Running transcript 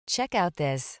Check out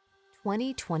this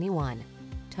 2021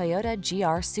 Toyota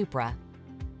GR Supra.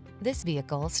 This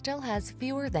vehicle still has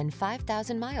fewer than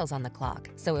 5,000 miles on the clock,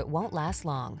 so it won't last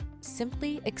long.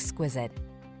 Simply exquisite.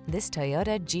 This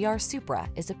Toyota GR Supra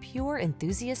is a pure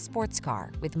enthusiast sports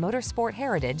car with motorsport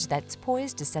heritage that's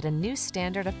poised to set a new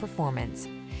standard of performance.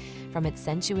 From its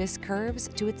sensuous curves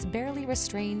to its barely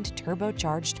restrained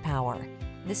turbocharged power,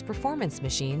 this performance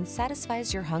machine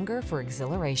satisfies your hunger for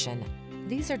exhilaration.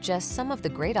 These are just some of the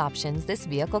great options this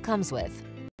vehicle comes with: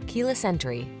 keyless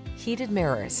entry, heated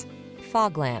mirrors,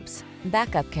 fog lamps,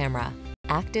 backup camera,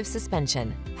 active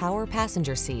suspension, power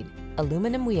passenger seat,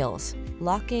 aluminum wheels,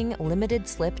 locking limited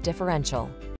slip differential,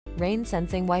 rain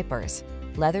sensing wipers,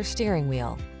 leather steering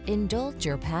wheel. Indulge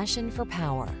your passion for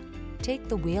power. Take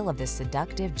the wheel of this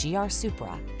seductive GR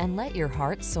Supra and let your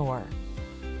heart soar.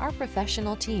 Our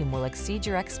professional team will exceed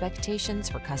your expectations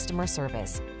for customer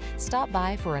service. Stop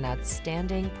by for an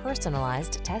outstanding,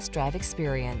 personalized test drive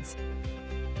experience.